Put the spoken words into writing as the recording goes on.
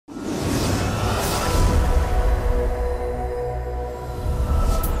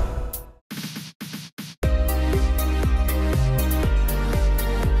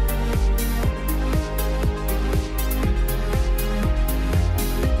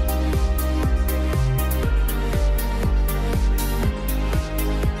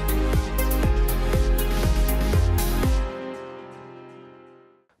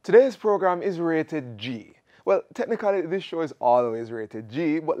Today's program is rated G. Well, technically this show is always rated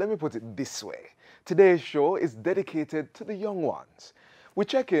G, but let me put it this way. Today's show is dedicated to the young ones. We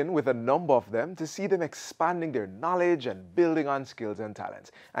check in with a number of them to see them expanding their knowledge and building on skills and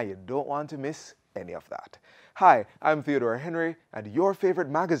talents, and you don't want to miss any of that. Hi, I'm Theodore Henry, and your favorite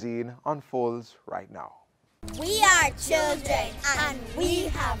magazine unfolds right now. We are children and we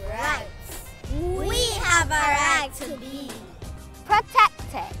have rights. We have a right to be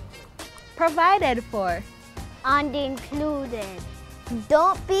protected, provided for, and included.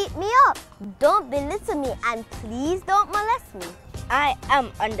 Don't beat me up, don't belittle me, and please don't molest me. I am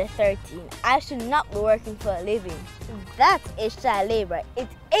under 13. I should not be working for a living. That is child labor. It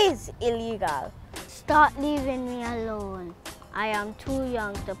is illegal. Stop leaving me alone. I am too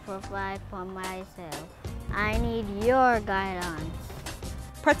young to provide for myself. I need your guidance.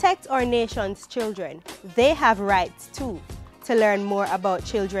 Protect our nation's children. They have rights too. To learn more about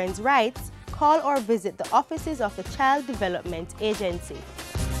children's rights, call or visit the offices of the Child Development Agency.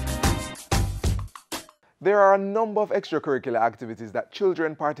 There are a number of extracurricular activities that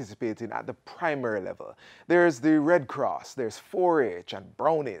children participate in at the primary level. There's the Red Cross, there's 4-H and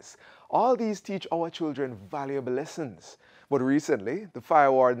Brownies. All these teach our children valuable lessons. But recently, the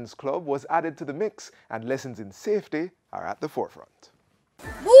Fire Wardens Club was added to the mix, and lessons in safety are at the forefront.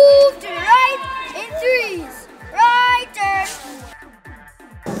 Move to the right in 3s. Right turn.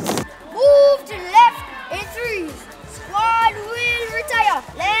 Move to the left in 3s. Squad will retire.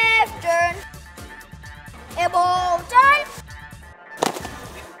 Left turn. About turn.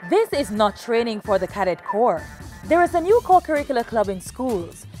 This is not training for the Cadet Corps. There is a new co-curricular club in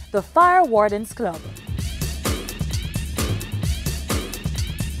schools, the Fire Wardens Club.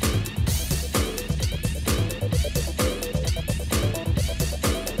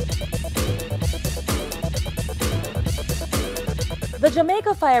 The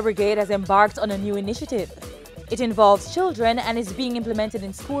Jamaica Fire Brigade has embarked on a new initiative. It involves children and is being implemented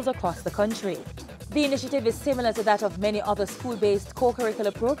in schools across the country. The initiative is similar to that of many other school-based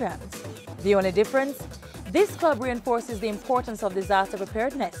co-curricular programs. The only difference? This club reinforces the importance of disaster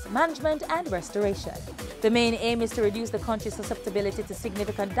preparedness, management and restoration. The main aim is to reduce the country's susceptibility to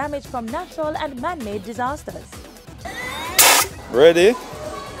significant damage from natural and man-made disasters. Ready?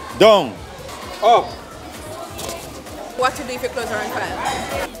 Down. Up. What to do if your clothes are on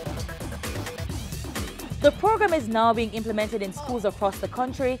fire? The program is now being implemented in schools across the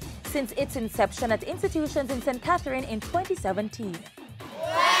country since its inception at institutions in St. Catherine in 2017.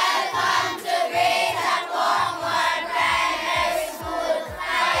 Welcome to Great and Caenwood Primary School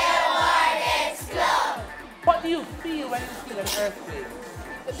Fire Wardens Club. What do you feel when you feel an earthquake?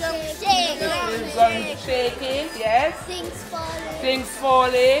 Shaking. Shaking, yes. Things falling. Things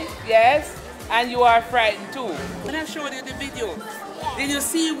falling, yes. And you are frightened too. When I showed you the video, did you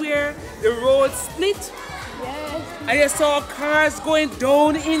see where the road split? Yes. And you saw cars going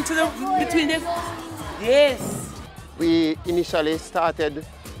down into the between them? Yes. We initially started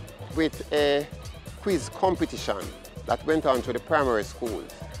with a quiz competition that went on to the primary schools.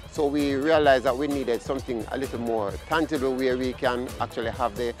 So we realized that we needed something a little more tangible where we can actually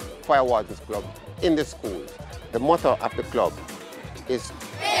have the Fire Wardens Club in the schools. The motto of the club is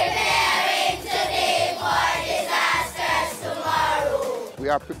Preparing today for disasters tomorrow. we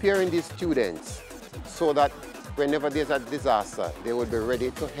are preparing these students so that whenever there's a disaster, they will be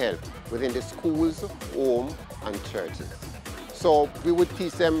ready to help within the schools, home, and churches. So we would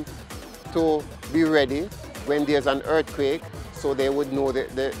teach them to be ready when there's an earthquake, so they would know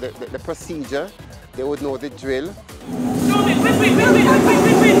the procedure, they would know the drill.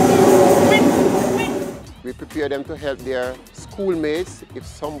 We prepare them to help their schoolmates if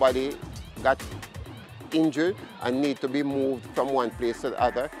somebody got injured and need to be moved from one place to the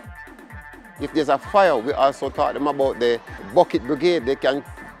other. If there's a fire, we also taught them about the bucket brigade. They can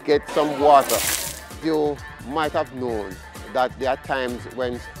get some water. You might have known that there are times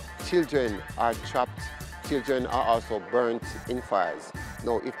when children are trapped, children are also burnt in fires.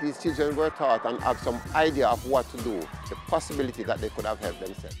 Now, if these children were taught and have some idea of what to do, the possibility that they could have helped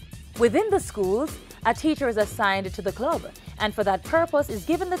themselves. Within the schools, a teacher is assigned to the club, and for that purpose is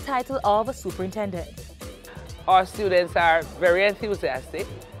given the title of a superintendent. Our students are very enthusiastic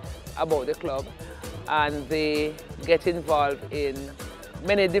about the club, and they get involved in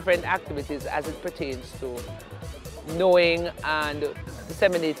many different activities as it pertains to knowing and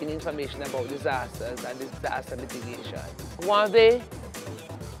disseminating information about disasters and disaster mitigation. One of the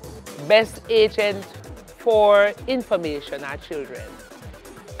best agents for information are children,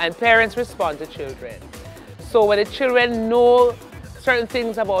 and parents respond to children. So when the children know certain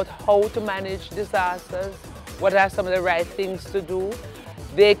things about how to manage disasters, what are some of the right things to do,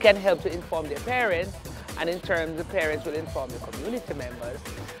 they can help to inform their parents, and in turn the parents will inform the community members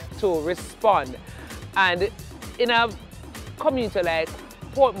to respond. And in a community like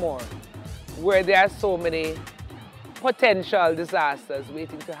Portmore, where there are so many potential disasters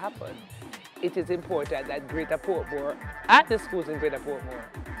waiting to happen, it is important that Greater Portmore, at the schools in Greater Portmore,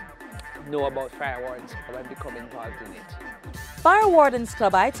 know about Fire Wardens Club and become involved in it. Fire Wardens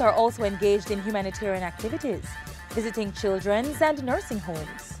Clubites are also engaged in humanitarian activities, visiting children's and nursing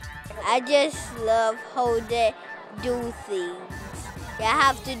homes. I just love how they do things. You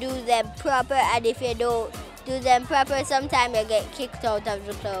have to do them proper, and if you don't do them proper, sometimes you get kicked out of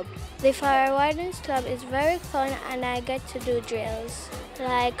the club. The Fire Wardens Club is very fun, and I get to do drills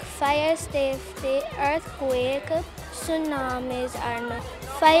like fire safety, earthquake, tsunamis, and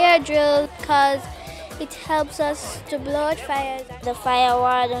fire drill because it helps us to blow out fires. The Fire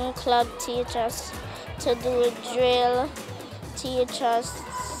Warden Club teaches us to do drill, teach us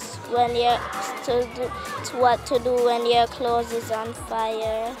what to do when your clothes is on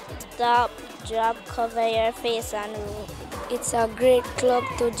fire. Stop, drop, cover your face and roll. It's a great club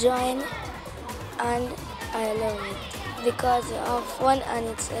to join, and I love it because you have fun and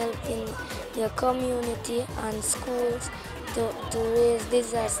it's helping your community and schools to raise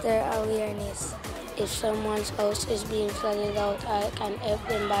disaster awareness. If someone's house is being flooded out, I can help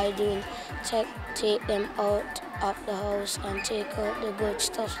them by doing take them out of the house and take out the good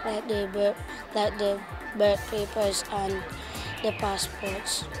stuff like the birth papers and the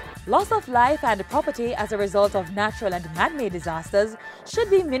passports. Loss of life and property as a result of natural and man-made disasters should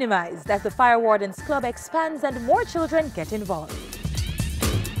be minimized as the Fire Wardens Club expands and more children get involved.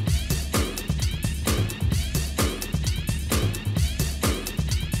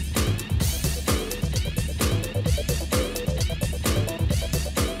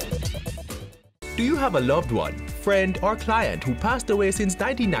 Do you have a loved one, friend, or client who passed away since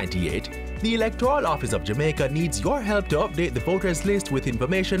 1998? The Electoral Office of Jamaica needs your help to update the voters list with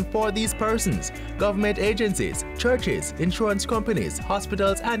information for these persons, government agencies, churches, insurance companies,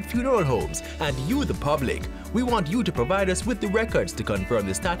 hospitals, and funeral homes, and you, the public. We want you to provide us with the records to confirm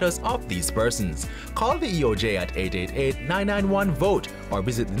the status of these persons. Call the EOJ at 888-991-VOTE or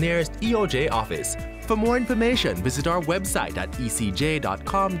visit the nearest EOJ office. For more information, visit our website at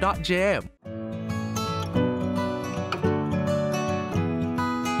ecj.com.jm.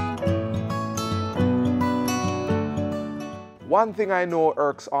 One thing I know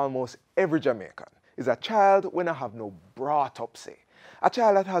irks almost every Jamaican is a child when I have no brought-up say. A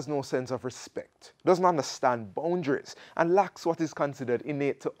child that has no sense of respect, doesn't understand boundaries, and lacks what is considered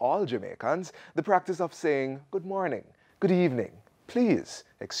innate to all Jamaicans, the practice of saying good morning, good evening, please,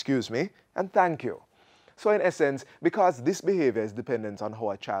 excuse me, and thank you. So in essence, because this behavior is dependent on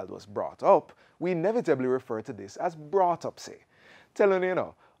how a child was brought up, we inevitably refer to this as brought-up say. Telling you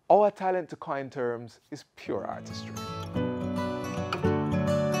know, our talent to coin terms is pure artistry.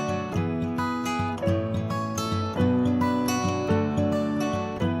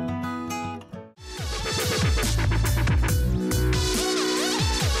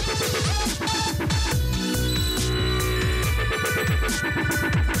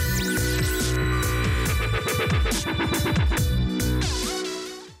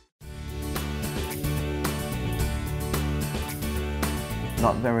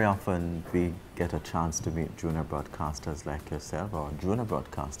 Not very often we get a chance to meet junior broadcasters like yourself or a junior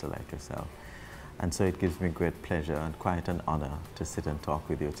broadcaster like yourself. And so it gives me great pleasure and quite an honor to sit and talk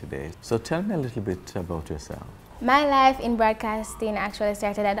with you today. So tell me a little bit about yourself. My life in broadcasting actually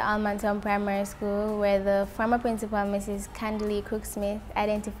started at Montego Primary School, where the former principal, Mrs. Candalee Crooksmith,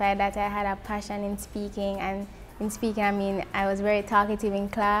 identified that I had a passion in speaking. And in speaking, I mean, I was very talkative in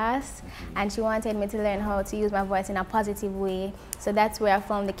class, and she wanted me to learn how to use my voice in a positive way. So that's where I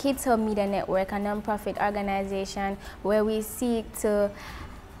found the Kids Hub Media Network, a non-profit organization where we seek to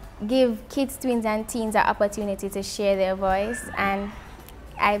give kids, tweens, and teens an opportunity to share their voice. And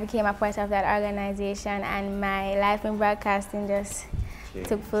I became a part of that organization, and my life in broadcasting just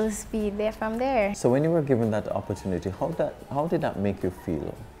took full speed there from there. So when you were given that opportunity, how did that make you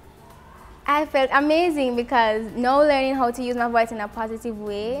feel? I felt amazing because now learning how to use my voice in a positive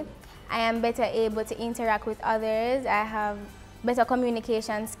way, I am better able to interact with others, I have better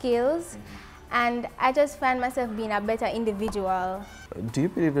communication skills, and I just find myself being a better individual. Do you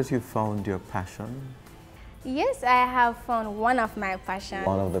believe that you found your passion? Yes, I have found one of my passions.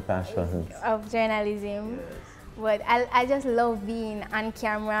 One of the passions. Of journalism. Yes. But I just love being on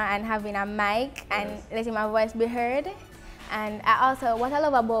camera and having a mic and letting my voice be heard. And what I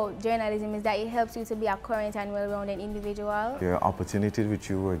love about journalism is that it helps you to be a current and well-rounded individual. Your opportunity which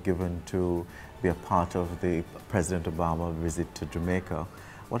you were given to be a part of the President Obama visit to Jamaica,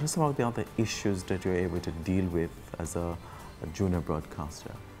 what are some of the other issues that you're able to deal with as a junior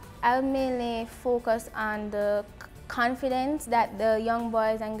broadcaster? I'll mainly focus on the confidence that the young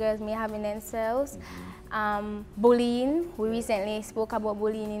boys and girls may have in themselves. Bullying, we recently spoke about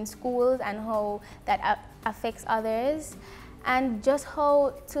bullying in schools and how that affects others, and just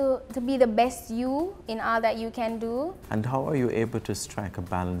how to be the best you in all that you can do. And how are you able to strike a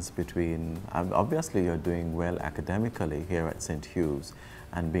balance between, obviously you're doing well academically here at St. Hugh's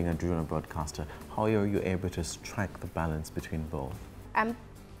and being a junior broadcaster, how are you able to strike the balance between both? I'm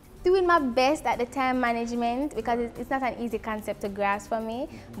doing my best at the time management because it's not an easy concept to grasp for me,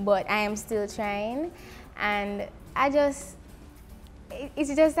 but I am still trying. And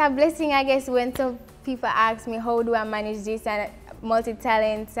it's just a blessing, I guess, when some people ask me how do I manage this and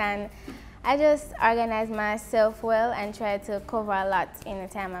multi-talents, and I just organize myself well and try to cover a lot in the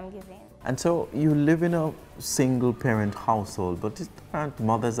time I'm given. And so you live in a single parent household, but aren't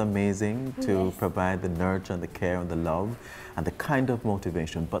mothers amazing to provide the nurture and the care and the love and the kind of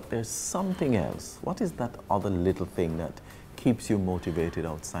motivation? But there's something else. What is that other little thing that keeps you motivated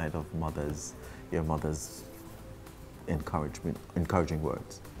outside of your mother's encouraging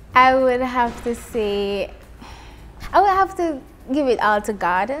words? I would have to say, I would have to give it all to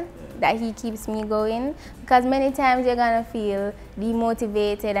God, that He keeps me going, because many times you're gonna feel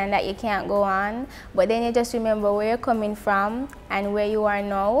demotivated and that you can't go on, but then you just remember where you're coming from and where you are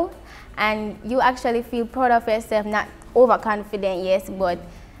now, and you actually feel proud of yourself, not overconfident, yes, but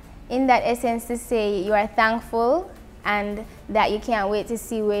in that essence to say you are thankful and that you can't wait to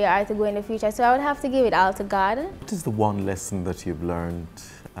see where you are to go in the future. So I would have to give it all to God. What is the one lesson that you've learned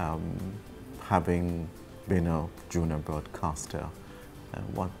having been a junior broadcaster?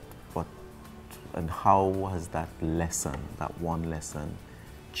 And how has that lesson, that one lesson,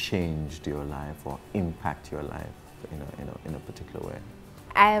 changed your life or impact your life in a particular way?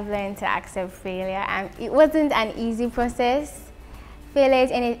 I have learned to accept failure, and it wasn't an easy process. Failure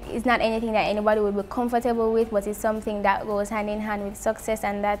is not anything that anybody would be comfortable with, but it's something that goes hand in hand with success,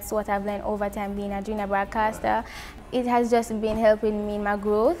 and that's what I've learned over time being a junior broadcaster. It has just been helping me in my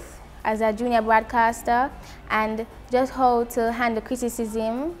growth as a junior broadcaster, and just how to handle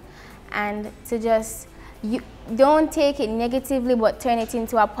criticism, and to just, you don't take it negatively but turn it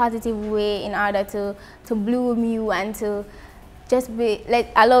into a positive way in order to bloom you and to just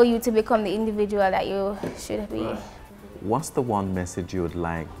allow you to become the individual that you should be. What's the one message you would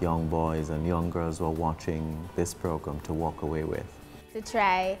like young boys and young girls who are watching this program to walk away with? To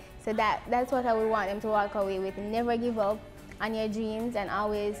try. So that's what I would want them to walk away with. Never give up on your dreams and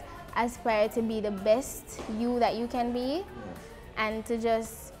always aspire to be the best you that you can be, and to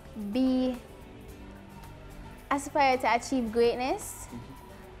just aspire to achieve greatness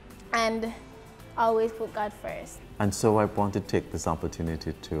and always put God first. And so I want to take this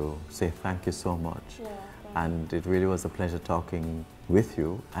opportunity to say thank you so much. And it really was a pleasure talking with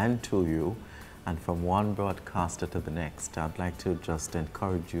you and to you. And from one broadcaster to the next, I'd like to just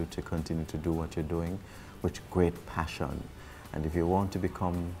encourage you to continue to do what you're doing with great passion. And if you want to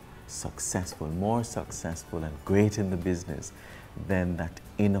become successful, more successful and great in the business, then that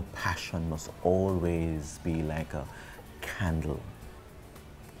inner passion must always be like a candle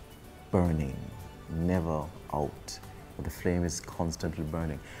burning, never out. The flame is constantly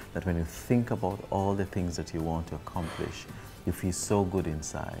burning. That when you think about all the things that you want to accomplish, you feel so good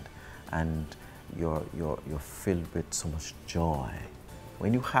inside, and you're filled with so much joy.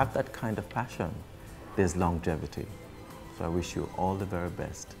 When you have that kind of passion, there's longevity. So I wish you all the very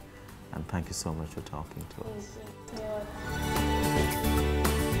best, and thank you so much for talking to us.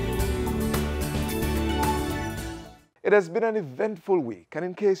 It has been an eventful week, and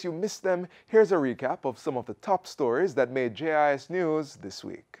in case you missed them, here's a recap of some of the top stories that made JIS news this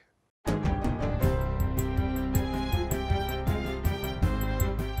week.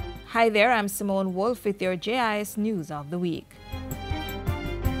 Hi there, I'm Simone Wolf with your JIS news of the week.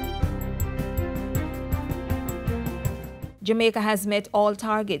 Jamaica has met all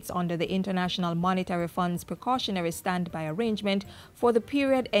targets under the International Monetary Fund's precautionary standby arrangement for the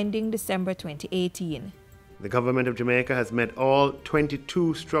period ending December 2018. The government of Jamaica has met all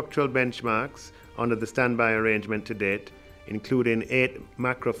 22 structural benchmarks under the standby arrangement to date, including 8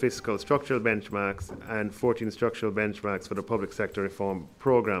 macro-fiscal structural benchmarks and 14 structural benchmarks for the public sector reform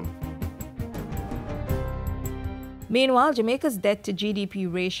program. Meanwhile, Jamaica's debt to GDP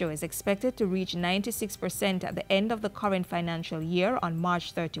ratio is expected to reach 96% at the end of the current financial year on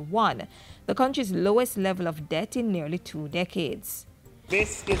March 31, the country's lowest level of debt in nearly 2 decades.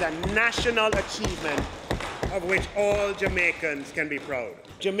 This is a national achievement of which all Jamaicans can be proud.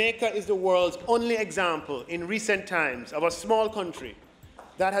 Jamaica is the world's only example in recent times of a small country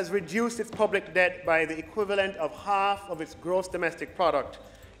that has reduced its public debt by the equivalent of half of its gross domestic product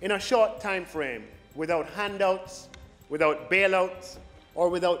in a short time frame, without handouts, without bailouts, or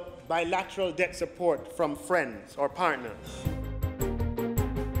without bilateral debt support from friends or partners.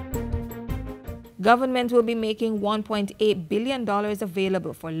 Government will be making $1.8 billion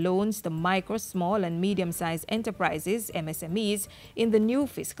available for loans to micro, small and medium-sized enterprises, MSMEs, in the new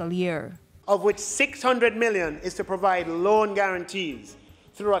fiscal year. Of which $600 million is to provide loan guarantees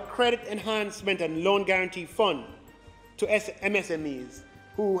through a credit enhancement and loan guarantee fund to MSMEs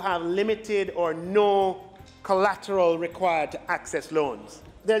who have limited or no collateral required to access loans.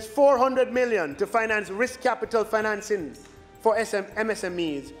 There's $400 million to finance risk capital financing for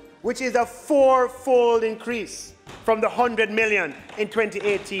MSMEs, which is a 4-fold increase from the $100 million in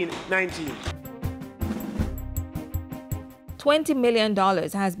 2018-19. $20 million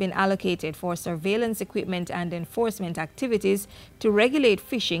has been allocated for surveillance equipment and enforcement activities to regulate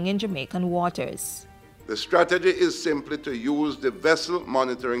fishing in Jamaican waters. The strategy is simply to use the vessel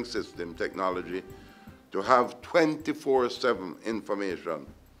monitoring system technology to have 24/7 information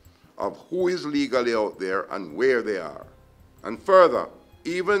of who is legally out there and where they are. And further,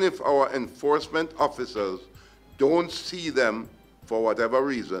 even if our enforcement officers don't see them for whatever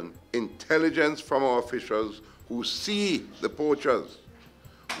reason, intelligence from our officials who see the poachers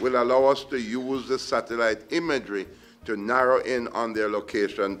will allow us to use the satellite imagery to narrow in on their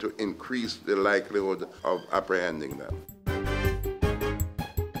location to increase the likelihood of apprehending them.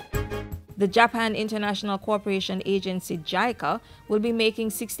 The Japan International Cooperation Agency, JICA, will be making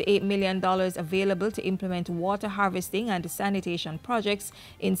 $68 million available to implement water harvesting and sanitation projects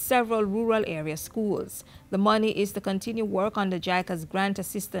in several rural area schools. The money is to continue work on the JICA's grant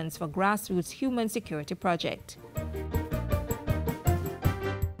assistance for grassroots human security project.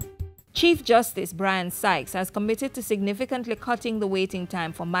 Chief Justice Brian Sykes has committed to significantly cutting the waiting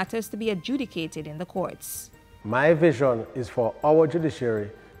time for matters to be adjudicated in the courts. My vision is for our judiciary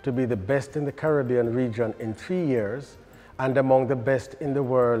to be the best in the Caribbean region in 3 years and among the best in the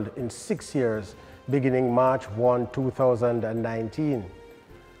world in 6 years, beginning March 1, 2019.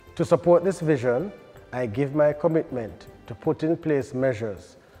 To support this vision, I give my commitment to put in place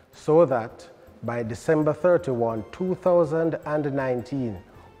measures so that by December 31, 2019,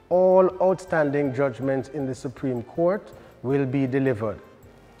 all outstanding judgments in the Supreme Court will be delivered.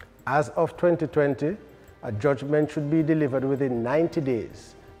 As of 2020, a judgment should be delivered within 90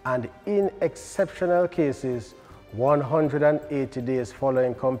 days, and in exceptional cases, 180 days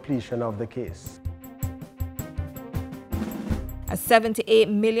following completion of the case. A $78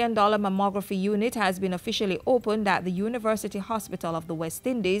 million mammography unit has been officially opened at the University Hospital of the West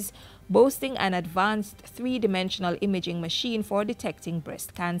Indies, boasting an advanced 3-dimensional imaging machine for detecting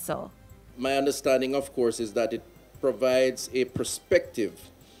breast cancer. My understanding, of course, is that it provides a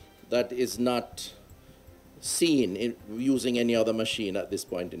perspective that is not seen in using any other machine at this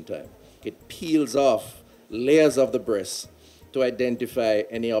point in time. It peels off layers of the breast to identify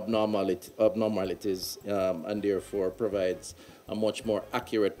any abnormalities and therefore provides a much more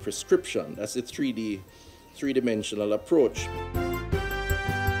accurate prescription. That's a 3-dimensional approach.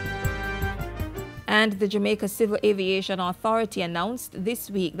 And the Jamaica Civil Aviation Authority announced this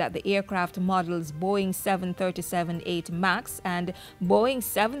week that the aircraft models Boeing 737-8 MAX and Boeing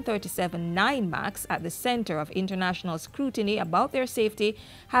 737-9 MAX at the center of international scrutiny about their safety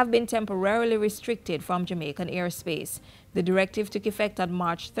have been temporarily restricted from Jamaican airspace. The directive took effect on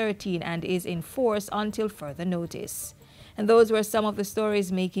March 13 and is in force until further notice. And those were some of the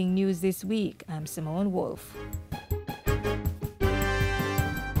stories making news this week. I'm Simone Wolf.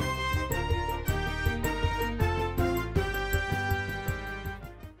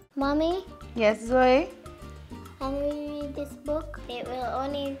 Mommy? Yes, Zoe? Can we read this book? It will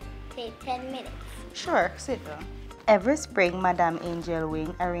only take 10 minutes. Sure, sit down. Every spring, Madame Angel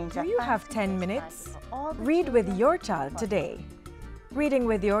Wing arranges a... Do you have 10 minutes? Read with your child today. Reading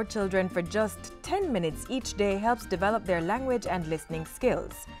with your children for just 10 minutes each day helps develop their language and listening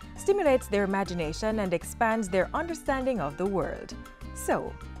skills, stimulates their imagination, and expands their understanding of the world.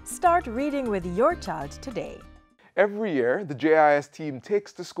 So, start reading with your child today. Every year, the JIS team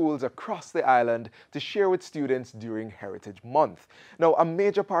takes to schools across the island to share with students during Heritage Month. Now, a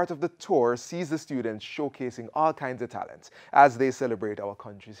major part of the tour sees the students showcasing all kinds of talents as they celebrate our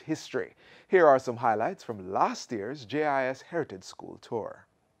country's history. Here are some highlights from last year's JIS Heritage School Tour.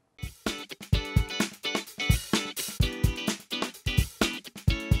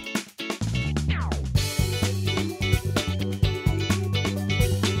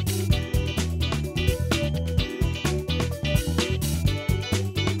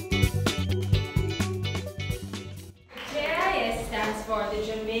 For the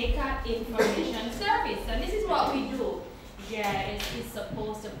Jamaica Information Service, and this is what we do. JIS is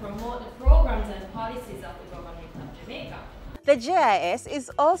supposed to promote the programs and policies of the government of Jamaica. The JIS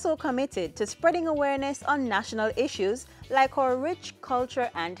is also committed to spreading awareness on national issues like our rich culture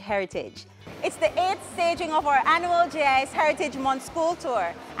and heritage. It's the 8th staging of our annual JIS Heritage Month School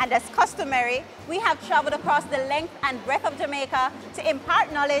Tour, and as customary, we have traveled across the length and breadth of Jamaica to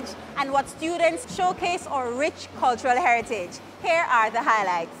impart knowledge and what students showcase our rich cultural heritage. Here are the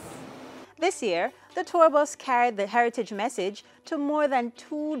highlights. This year, the tour bus carried the heritage message to more than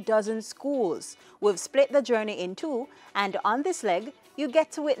 24 schools. We've split the journey in two, and on this leg, you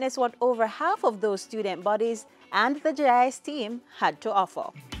get to witness what over half of those student bodies and the JIS team had to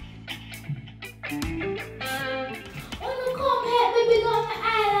offer. When we come here, we become an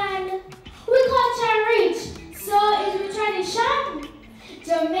island. We culture rich, so is the tradition.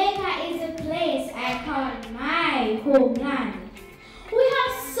 Jamaica is a place I call my homeland. We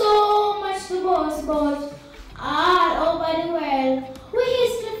have so much to boast about all over the world. We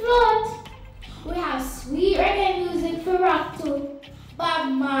history float. We have sweet reggae music for rock too.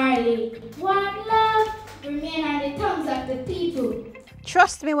 Bob Marley, One Love, remain on the tongues of the people.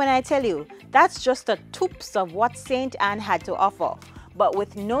 Trust me when I tell you, that's just a toops of what St. Anne had to offer. But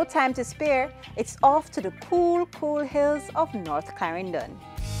with no time to spare, it's off to the cool, cool hills of North Clarendon.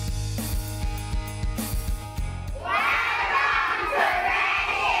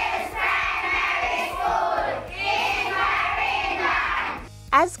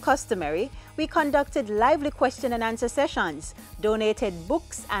 As customary, we conducted lively question and answer sessions, donated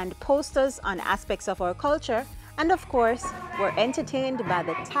books and posters on aspects of our culture, and of course, were entertained by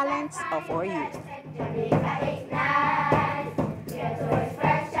the talents of our youth.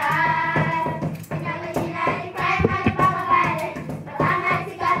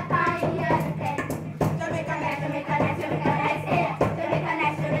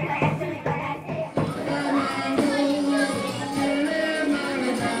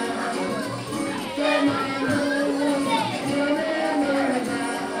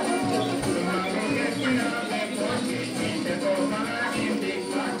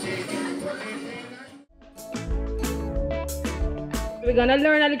 We're going to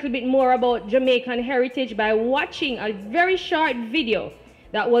learn a little bit more about Jamaican heritage by watching a very short video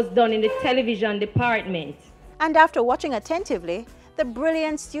that was done in the television department. And after watching attentively, the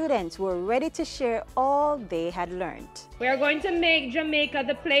brilliant students were ready to share all they had learned. We are going to make Jamaica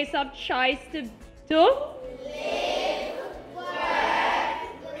the place of choice to live, work,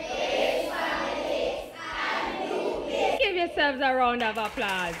 raise families, and do business. Give yourselves a round of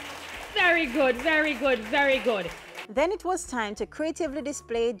applause. Very good, very good, very good. Then it was time to creatively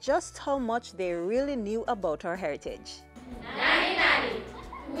display just how much they really knew about our heritage. Nanny, Nanny,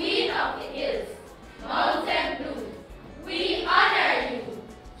 Queen of the Hills, Mountain Blue, we honor you.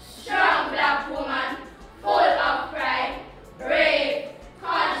 Strong black woman, full of pride, brave,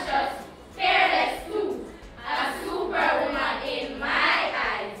 conscious, fearless too. A superwoman in my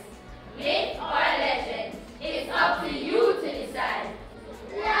eyes. Myth or legend, it's up to you to decide.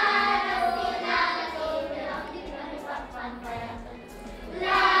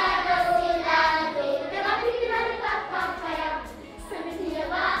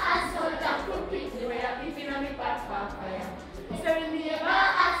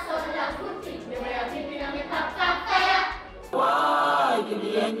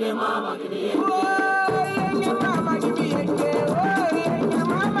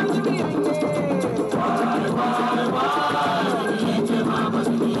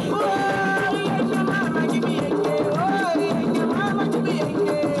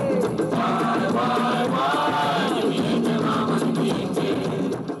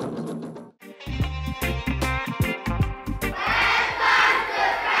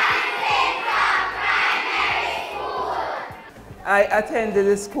 I attended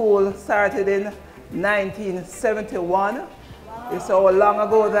the school, started in 1971. It's how long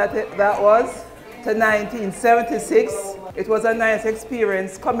ago that was, to 1976. It was a nice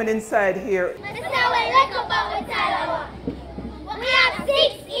experience coming inside here. We have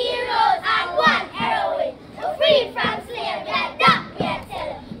 6 heroes and 1 heroine. To free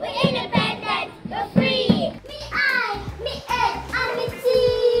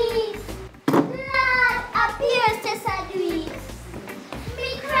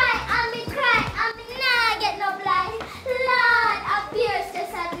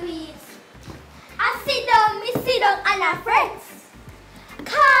and a fret.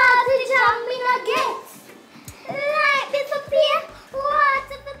 Cause the job me no get. Light disappear,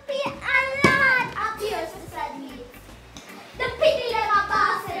 water disappear, and Lord appears to sadly. The pity them a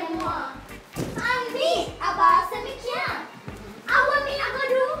boss them want. And me a boss them me can't. And what me a go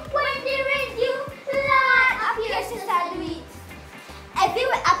do when they rent you? Lord appears to sadly.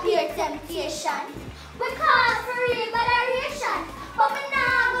 Everywhere appear temptation. We call for liberation. But me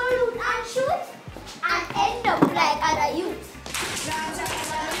nah go loot and shoot and end up like other youth.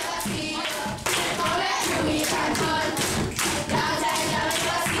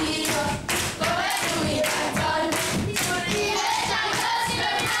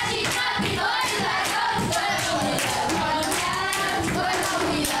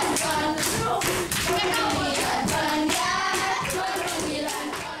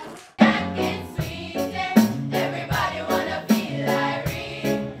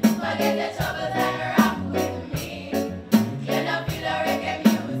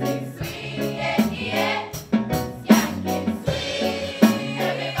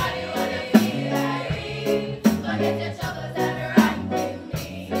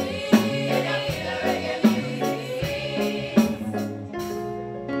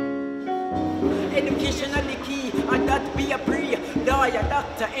 Lawyer,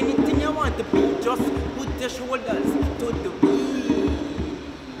 doctor, anything you want to be, just put your shoulders to the wheel.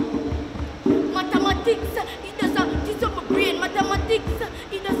 Mathematics, it does this on my brain. Mathematics,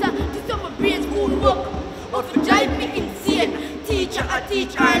 it does this on my brain. Schoolwork, but to drive me insane. Teacher, I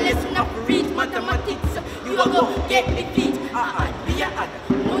teach our lesson of read mathematics. You are going to get defeat. Add, be a add,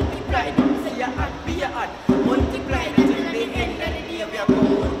 multiply, don't say a add, be a add, multiply. Until the end of the day, we are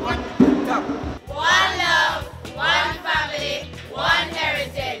going one top. One love, one family, one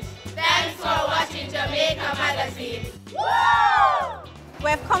heritage. Thanks for watching Jamaica Magazine. Woo!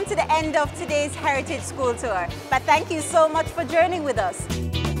 We've come to the end of today's Heritage School Tour, but thank you so much for journeying with us.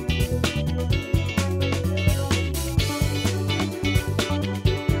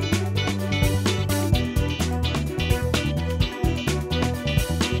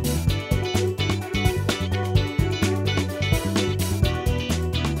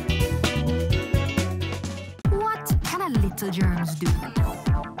 What can a little germs do?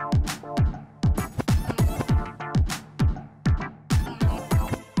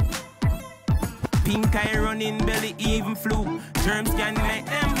 Pink eye running belly, even flu. Germs can make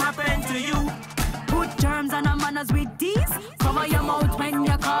them happen to you. Put germs on our manners with these. Cover your mouth when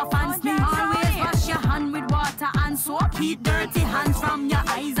you cough and sneeze. Always wash your hand with water and soap. Keep dirty hands from your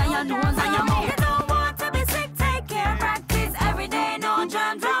eyes and your nose and your mouth. You don't want to be sick, take care. Practice every day, no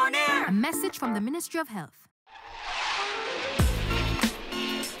germs round here. A message from the Ministry of Health.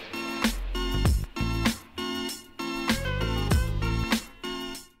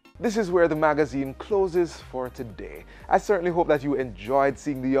 This is where the magazine closes for today. I certainly hope that you enjoyed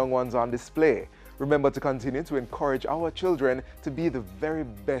seeing the young ones on display. Remember to continue to encourage our children to be the very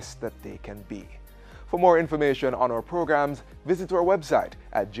best that they can be. For more information on our programs, visit our website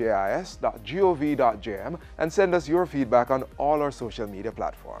at jis.gov.jm and send us your feedback on all our social media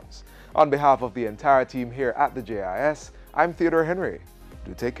platforms. On behalf of the entire team here at the JIS, I'm Theodore Henry.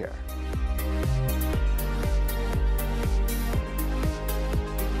 Do take care.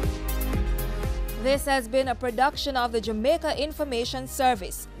 This has been a production of the Jamaica Information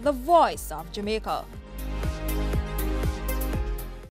Service, the voice of Jamaica.